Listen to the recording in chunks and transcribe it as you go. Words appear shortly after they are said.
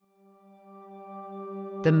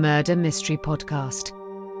the Murder Mystery Podcast.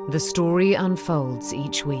 The story unfolds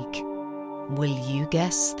each week. Will you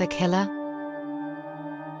guess the killer?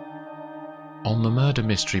 On the Murder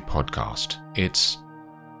Mystery Podcast, it's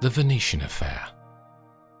The Venetian Affair.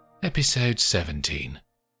 Episode 17.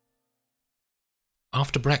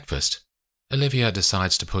 After breakfast, Olivia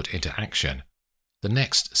decides to put into action the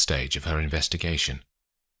next stage of her investigation.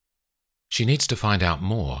 She needs to find out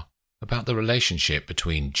more about the relationship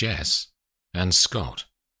between Jess and Scott.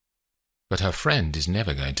 But her friend is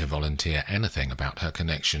never going to volunteer anything about her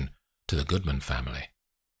connection to the Goodman family.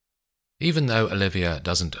 Even though Olivia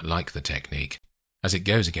doesn't like the technique, as it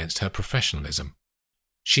goes against her professionalism,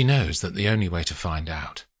 she knows that the only way to find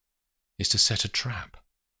out is to set a trap.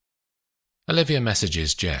 Olivia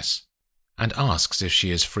messages Jess and asks if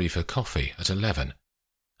she is free for coffee at 11,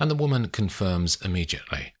 and the woman confirms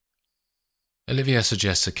immediately. Olivia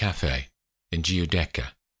suggests a cafe in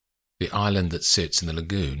Giudecca, the island that sits in the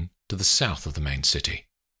lagoon to the south of the main city.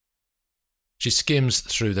 She skims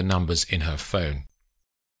through the numbers in her phone,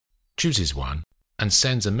 chooses one, and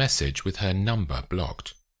sends a message with her number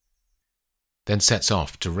blocked, then sets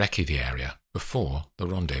off to recce the area before the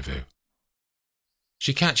rendezvous.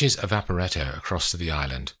 She catches a vaporetto across to the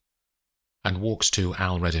island and walks to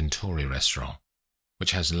Al Redentori restaurant,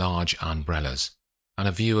 which has large umbrellas and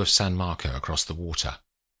a view of San Marco across the water.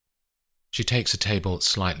 She takes a table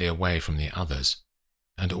slightly away from the others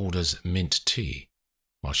and orders mint tea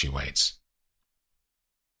while she waits.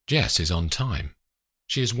 Jess is on time.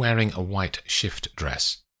 She is wearing a white shift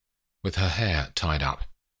dress, with her hair tied up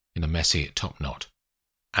in a messy top knot,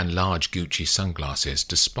 and large Gucci sunglasses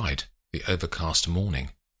despite the overcast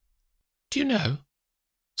morning. "Do you know,"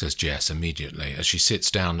 says Jess immediately as she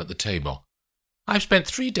sits down at the table, "I've spent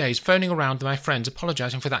 3 days phoning around to my friends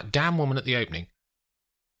apologising for that damn woman at the opening."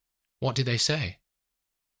 "What did they say?"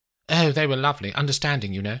 "Oh, they were lovely,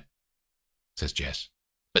 understanding, you know," says Jess,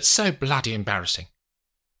 "but so bloody embarrassing."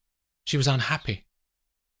 "She was unhappy,"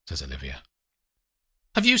 says Olivia.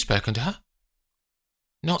 "Have you spoken to her?"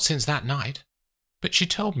 "Not since that night, but she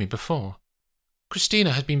told me before.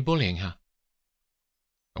 Christina had been bullying her."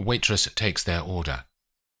 A waitress takes their order,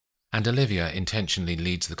 and Olivia intentionally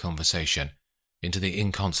leads the conversation into the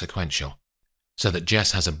inconsequential, so that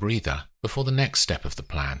Jess has a breather before the next step of the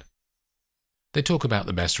plan. They talk about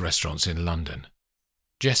the best restaurants in London,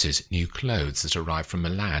 Jess's new clothes that arrived from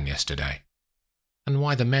Milan yesterday, and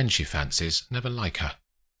why the men she fancies never like her.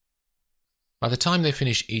 By the time they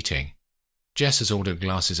finish eating, Jess has ordered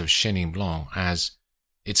glasses of Chenin Blanc as,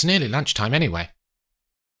 "It's nearly lunchtime anyway."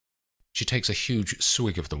 She takes a huge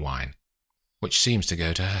swig of the wine, which seems to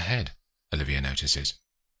go to her head, Olivia notices.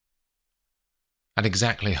 At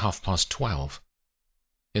exactly 12:30,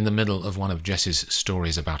 in the middle of one of Jess's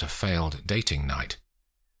stories about a failed dating night,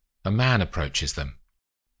 a man approaches them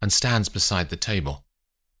and stands beside the table.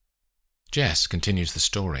 Jess continues the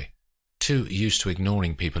story, too used to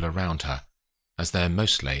ignoring people around her, as they're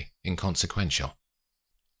mostly inconsequential.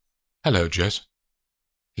 "Hello, Jess,"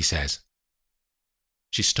 he says.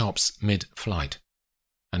 She stops mid-flight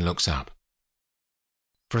and looks up.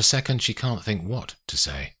 For a second she can't think what to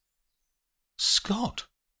say. "Scott,"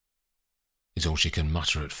 is all she can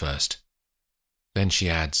mutter at first. Then she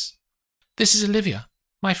adds, "This is Olivia,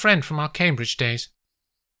 my friend from our Cambridge days."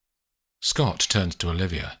 Scott turns to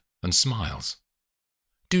Olivia and smiles.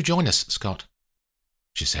 "Do join us, Scott,"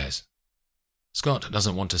 she says. Scott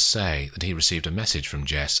doesn't want to say that he received a message from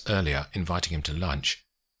Jess earlier inviting him to lunch,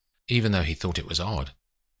 even though he thought it was odd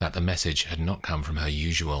that the message had not come from her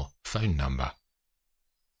usual phone number.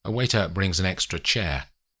 A waiter brings an extra chair.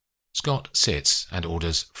 Scott sits and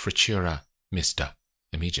orders Frittura Mista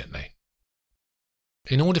immediately.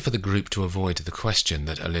 In order for the group to avoid the question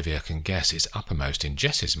that Olivia can guess is uppermost in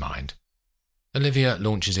Jess's mind, Olivia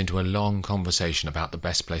launches into a long conversation about the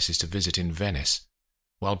best places to visit in Venice,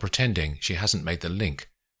 while pretending she hasn't made the link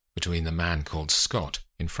between the man called Scott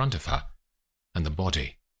in front of her and the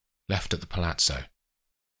body left at the palazzo.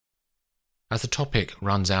 As the topic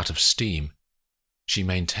runs out of steam, she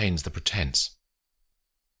maintains the pretense.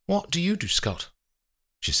 "What do you do, Scott?"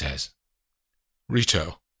 she says.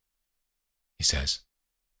 "Retail," he says.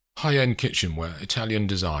 "High-end kitchenware, Italian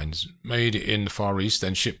designs, made in the Far East,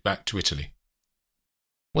 then shipped back to Italy."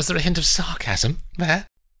 "Was there a hint of sarcasm there?"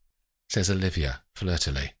 says Olivia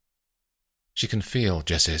flirtily. She can feel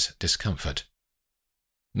Jess's discomfort.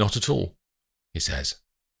 "Not at all," he says.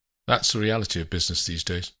 "That's the reality of business these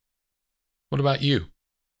days. What about you?"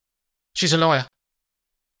 "She's a lawyer,"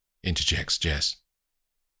 interjects Jess.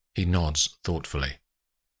 He nods thoughtfully.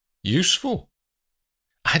 "Useful?"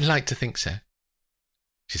 "I'd like to think so,"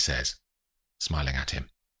 she says, smiling at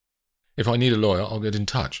him. If I need a lawyer, I'll get in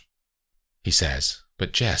touch, he says,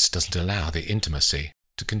 but Jess doesn't allow the intimacy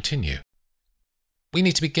to continue. We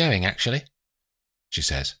need to be going, actually, she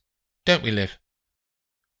says. Don't we, Liv?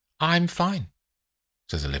 I'm fine,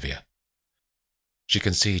 says Olivia. She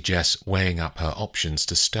can see Jess weighing up her options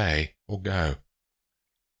to stay or go.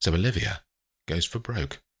 So Olivia goes for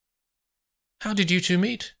broke. How did you two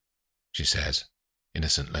meet? She says,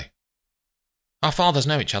 innocently. Our fathers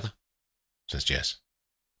know each other, says Jess.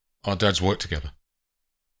 Our dads work together,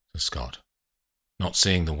 says Scott, not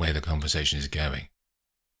seeing the way the conversation is going.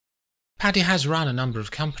 Paddy has run a number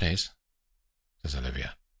of companies, says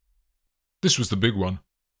Olivia. This was the big one.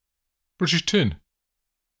 British Tin,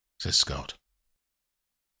 says Scott.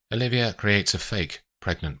 Olivia creates a fake,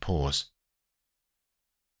 pregnant pause.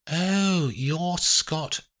 Oh, you're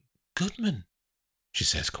Scott Goodman, she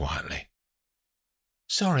says quietly.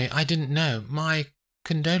 Sorry, I didn't know. My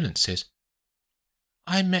condolences.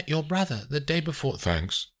 I met your brother the day before.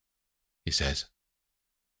 Thanks, he says.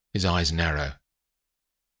 His eyes narrow.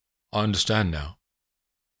 I understand now.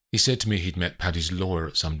 He said to me he'd met Paddy's lawyer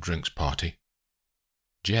at some drinks party.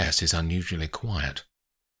 Jess is unusually quiet.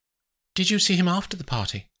 Did you see him after the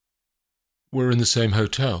party? We're in the same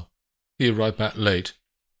hotel. He arrived back late.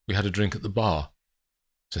 We had a drink at the bar,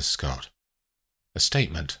 says Scott. A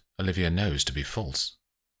statement Olivia knows to be false,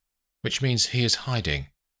 which means he is hiding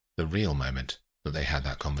the real moment that they had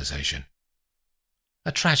that conversation.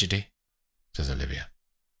 A tragedy, says Olivia.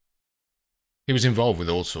 He was involved with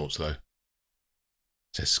all sorts, though,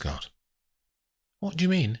 says Scott. What do you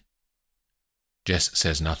mean? Jess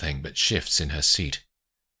says nothing but shifts in her seat,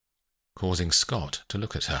 causing Scott to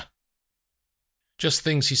look at her. Just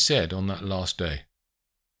things he said on that last day.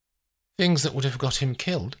 Things that would have got him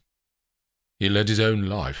killed? He led his own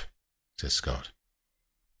life, says Scott.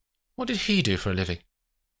 What did he do for a living?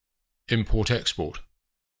 Import-export.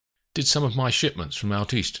 Did some of my shipments from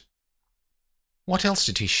out east. What else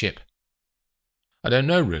did he ship? I don't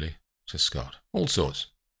know, really, says Scott. All sorts.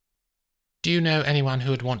 Do you know anyone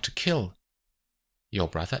who would want to kill your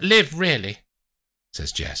brother? Liv, really,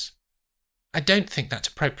 says Jess. I don't think that's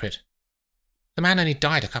appropriate. The man only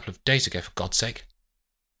died a couple of days ago, for God's sake.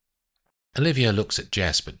 Olivia looks at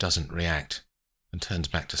Jess but doesn't react and turns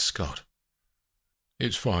back to Scott.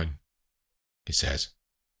 It's fine, he says.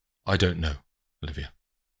 I don't know, Olivia.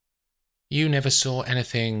 You never saw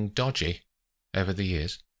anything dodgy over the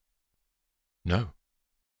years? No.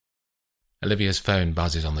 Olivia's phone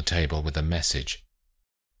buzzes on the table with a message.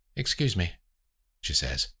 Excuse me, she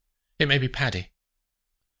says. It may be Paddy.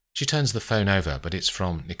 She turns the phone over, but it's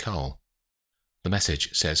from Nicole. The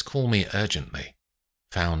message says, call me urgently.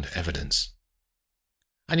 Found evidence.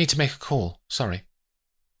 I need to make a call, sorry,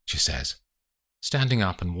 she says, standing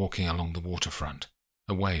up and walking along the waterfront,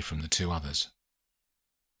 away from the two others.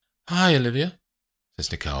 Hi, Olivia,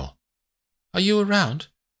 says Nicole. Are you around?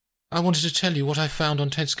 I wanted to tell you what I found on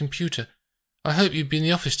Ted's computer. I hope you'd be in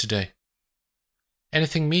the office today.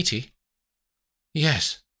 Anything meaty?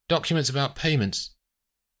 Yes, documents about payments.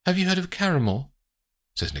 Have you heard of Caramore?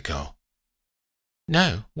 Says Nicole.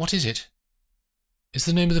 No, what is it? It's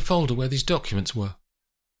the name of the folder where these documents were.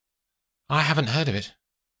 I haven't heard of it,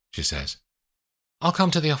 she says. I'll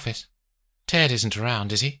come to the office. Ted isn't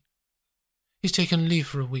around, is he? He's taken leave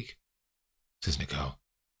for a week, says Nicole.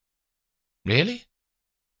 Really?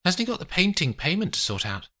 Hasn't he got the painting payment to sort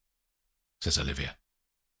out? Says Olivia.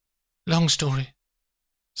 Long story,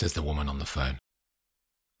 says the woman on the phone.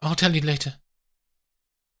 I'll tell you later.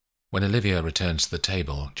 When Olivia returns to the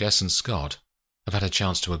table, Jess and Scott have had a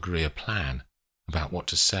chance to agree a plan about what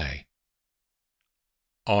to say.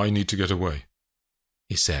 I need to get away,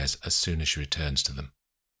 he says as soon as she returns to them.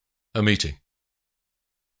 A meeting.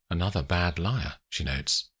 Another bad liar, she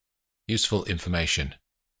notes. Useful information,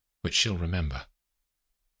 which she'll remember.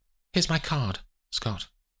 Here's my card, Scott,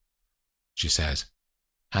 she says,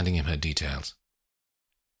 handing him her details.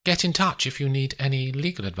 Get in touch if you need any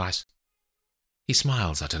legal advice. He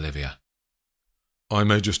smiles at Olivia. I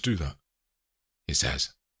may just do that, he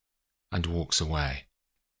says, and walks away.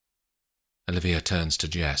 Olivia turns to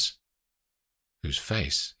Jess, whose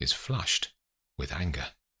face is flushed with anger.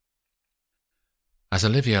 As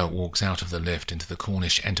Olivia walks out of the lift into the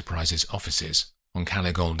Cornish Enterprises offices on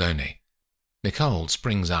Calle Goldoni, Nicole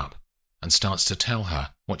springs up and starts to tell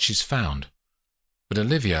her what she's found, but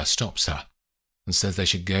Olivia stops her and says they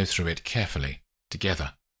should go through it carefully,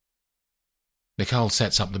 together. Nicole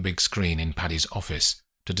sets up the big screen in Paddy's office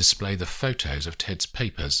to display the photos of Ted's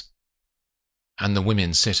papers, and the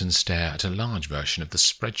women sit and stare at a large version of the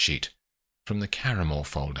spreadsheet from the Caramore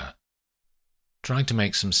folder, trying to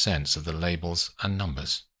make some sense of the labels and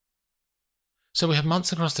numbers. So we have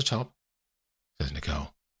months across the top,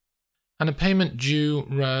 and a payment due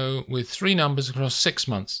row with 3 numbers across 6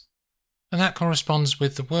 months. And that corresponds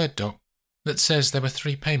with the Word doc that says there were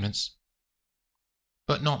 3 payments.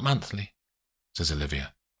 But not monthly, says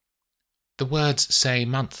Olivia. The words say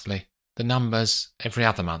monthly, the numbers every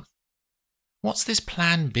other month. What's this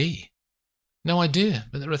plan B? No idea,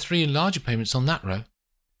 but there are 3 larger payments on that row.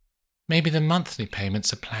 Maybe the monthly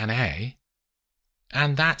payments are plan A,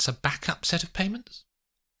 and that's a backup set of payments,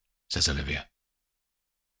 says Olivia.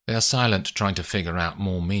 They are silent, trying to figure out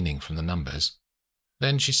more meaning from the numbers.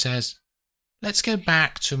 Then she says, let's go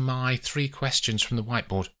back to my 3 questions from the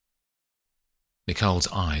whiteboard. Nicole's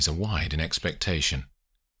eyes are wide in expectation.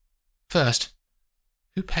 First,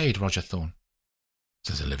 who paid Roger Thorne?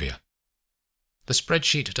 Says Olivia. The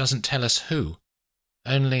spreadsheet doesn't tell us who,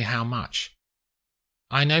 only how much.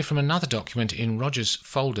 I know from another document in Roger's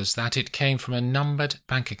folders that it came from a numbered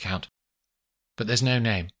bank account, but there's no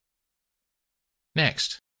name.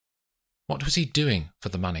 Next, what was he doing for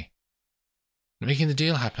the money? Making the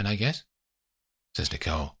deal happen, I guess, says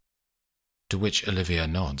Nicole, to which Olivia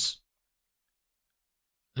nods.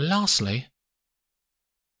 Lastly,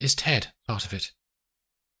 is Ted part of it?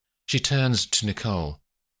 She turns to Nicole,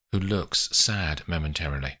 who looks sad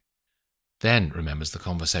momentarily, then remembers the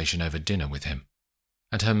conversation over dinner with him,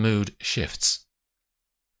 and her mood shifts.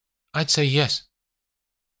 I'd say yes,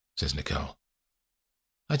 says Nicole.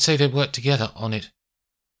 I'd say they worked together on it,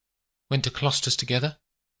 went to Closters together,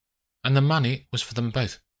 and the money was for them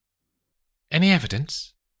both. Any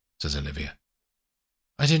evidence? Says Olivia.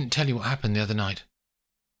 I didn't tell you what happened the other night.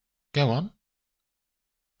 Go on.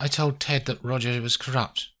 I told Ted that Roger was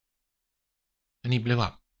corrupt, and he blew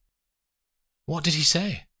up. What did he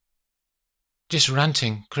say? Just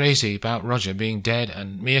ranting crazy about Roger being dead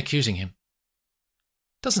and me accusing him.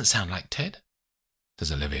 Doesn't sound like Ted,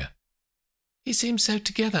 says Olivia. He seems so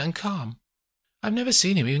together and calm. I've never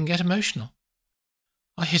seen him even get emotional.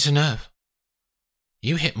 I hit a nerve.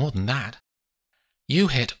 You hit more than that. You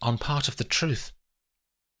hit on part of the truth,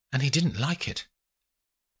 and he didn't like it.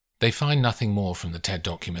 They find nothing more from the Ted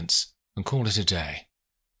documents and call it a day.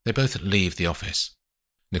 They both leave the office,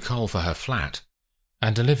 Nicole for her flat,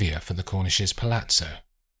 and Olivia for the Cornish's palazzo.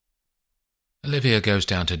 Olivia goes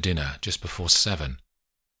down to dinner just before 7,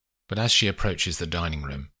 but as she approaches the dining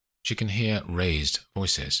room, she can hear raised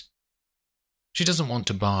voices. She doesn't want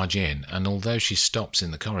to barge in, and although she stops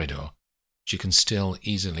in the corridor, she can still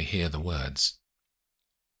easily hear the words.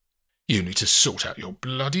 You need to sort out your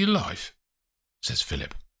bloody life, says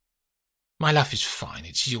Philip. My life is fine,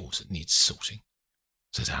 it's yours that needs sorting,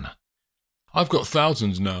 says Anna. I've got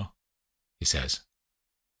thousands now, he says,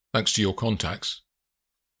 thanks to your contacts.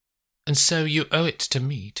 And so you owe it to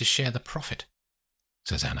me to share the profit,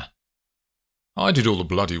 says Anna. I did all the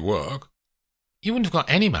bloody work. You wouldn't have got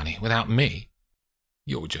any money without me.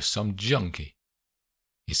 You're just some junkie,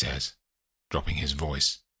 he says, dropping his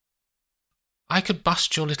voice. I could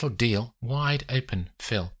bust your little deal wide open,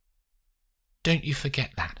 Phil. Don't you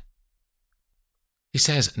forget that. He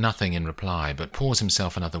says nothing in reply, but pours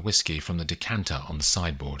himself another whiskey from the decanter on the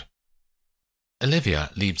sideboard.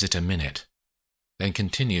 Olivia leaves it a minute, then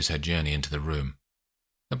continues her journey into the room.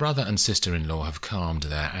 The brother and sister-in-law have calmed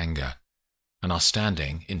their anger, and are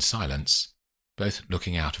standing, in silence, both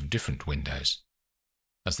looking out of different windows,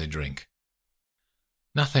 as they drink.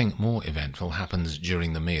 Nothing more eventful happens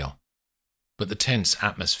during the meal, but the tense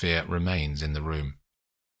atmosphere remains in the room.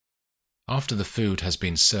 After the food has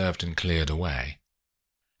been served and cleared away,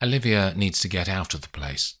 Olivia needs to get out of the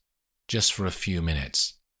place, just for a few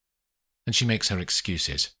minutes, and she makes her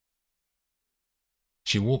excuses.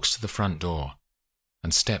 She walks to the front door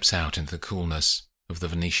and steps out into the coolness of the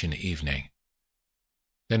Venetian evening,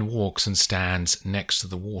 then walks and stands next to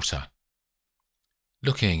the water,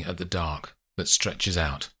 looking at the dark that stretches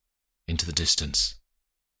out into the distance.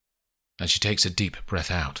 And she takes a deep breath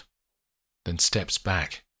out, then steps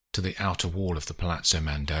back to the outer wall of the Palazzo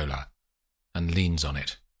Mandola and leans on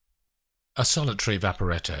it. A solitary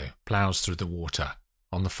vaporetto ploughs through the water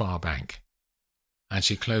on the far bank, and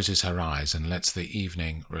she closes her eyes and lets the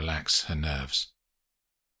evening relax her nerves.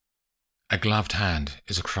 A gloved hand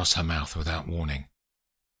is across her mouth without warning.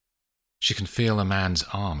 She can feel a man's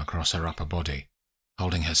arm across her upper body,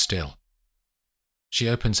 holding her still. She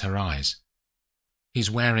opens her eyes. He's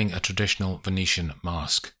wearing a traditional Venetian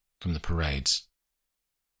mask from the parades.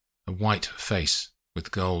 A white face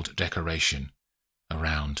with gold decoration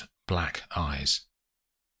around black eyes.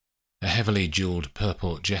 A heavily jewelled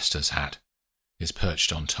purple jester's hat is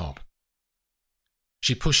perched on top.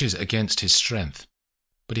 She pushes against his strength,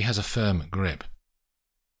 but he has a firm grip.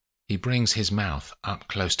 He brings his mouth up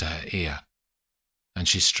close to her ear, and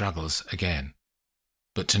she struggles again,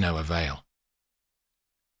 but to no avail.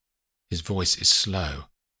 His voice is slow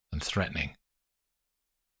and threatening.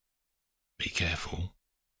 Be careful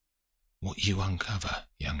what you uncover,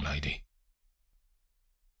 young lady.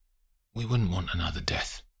 We wouldn't want another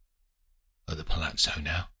death at the palazzo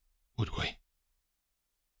now, would we?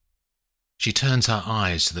 She turns her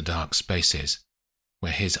eyes to the dark spaces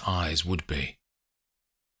where his eyes would be,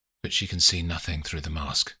 but she can see nothing through the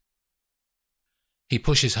mask. He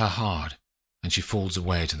pushes her hard, and she falls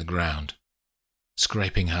away to the ground,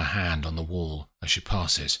 scraping her hand on the wall as she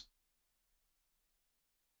passes.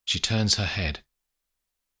 She turns her head,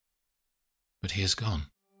 but he has gone.